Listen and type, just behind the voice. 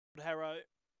Harrow,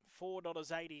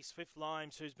 $4.80. Swift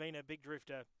Limes, who's been a big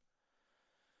drifter.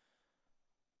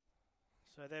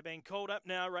 So they're being called up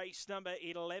now. Race number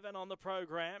 11 on the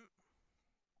program.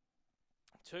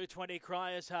 220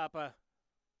 Criers Harper.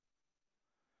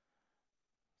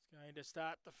 It's going to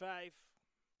start the fave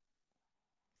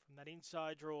from that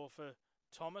inside draw for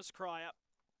Thomas Cryer.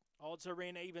 Odds are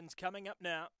in, evens coming up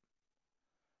now.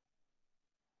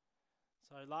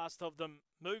 So last of them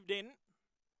moved in.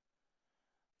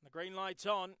 The green light's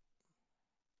on.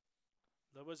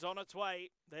 Lures on its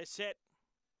way. They're set.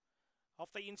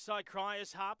 Off the inside,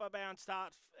 Criers Harper bounced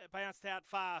out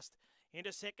fast.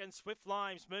 Into second, Swift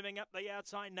Limes moving up the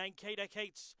outside. Nankita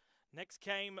Keats. Next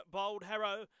came Bold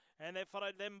Harrow, and they're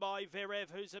followed then by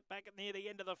Verev, who's back near the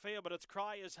end of the field, but it's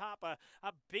Criers Harper,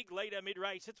 a big leader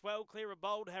mid-race. It's well clear of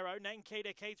Bold Harrow.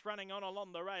 Nankita Keats running on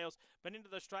along the rails, but into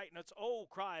the straight, and it's all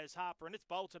Criers Harper, and it's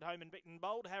bolted home and bitten.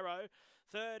 Bold Harrow,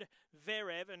 third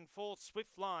Verev, and fourth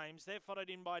Swift Limes. They're followed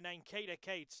in by Nankita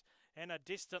Keats, and a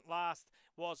distant last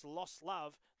was Lost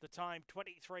Love, the time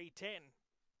 23:10.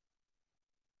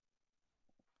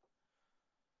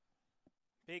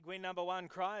 Big win, number one,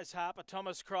 Criers Harper,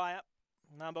 Thomas Cryer.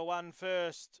 Number one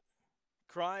first,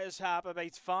 Criers Harper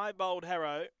beats 5 Bold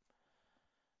Harrow.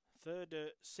 Third to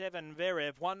 7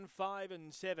 Verev, 1, 5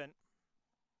 and 7.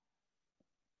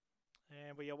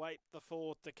 And we await the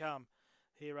fourth to come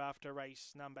here after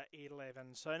race number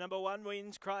 11. So number one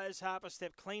wins, Criers Harper,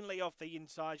 step cleanly off the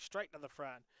inside, straight to the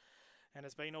front. And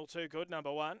it's been all too good,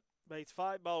 number one. Beats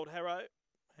 5 Bold Harrow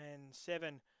and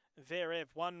 7 Verev,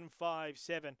 1, 5,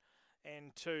 7.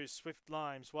 And 2 Swift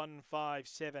Limes, 1, 5,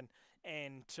 7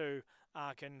 and 2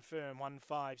 are confirmed, 1,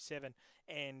 5, 7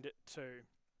 and 2.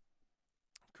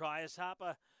 Criers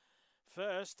Harper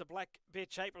first, the Black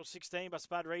Bitch, April 16 by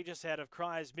Spud Regis out of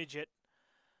Criers Midget.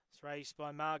 It's raced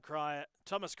by Mark Cryer.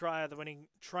 Thomas Cryer, the winning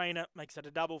trainer, makes it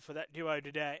a double for that duo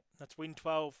today. That's win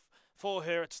 12 for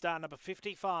her at start number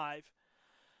 55.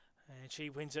 And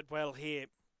she wins it well here.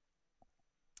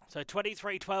 So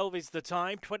 23:12 is the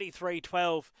time,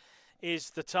 23:12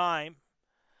 is the time,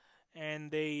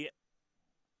 and the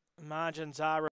margins are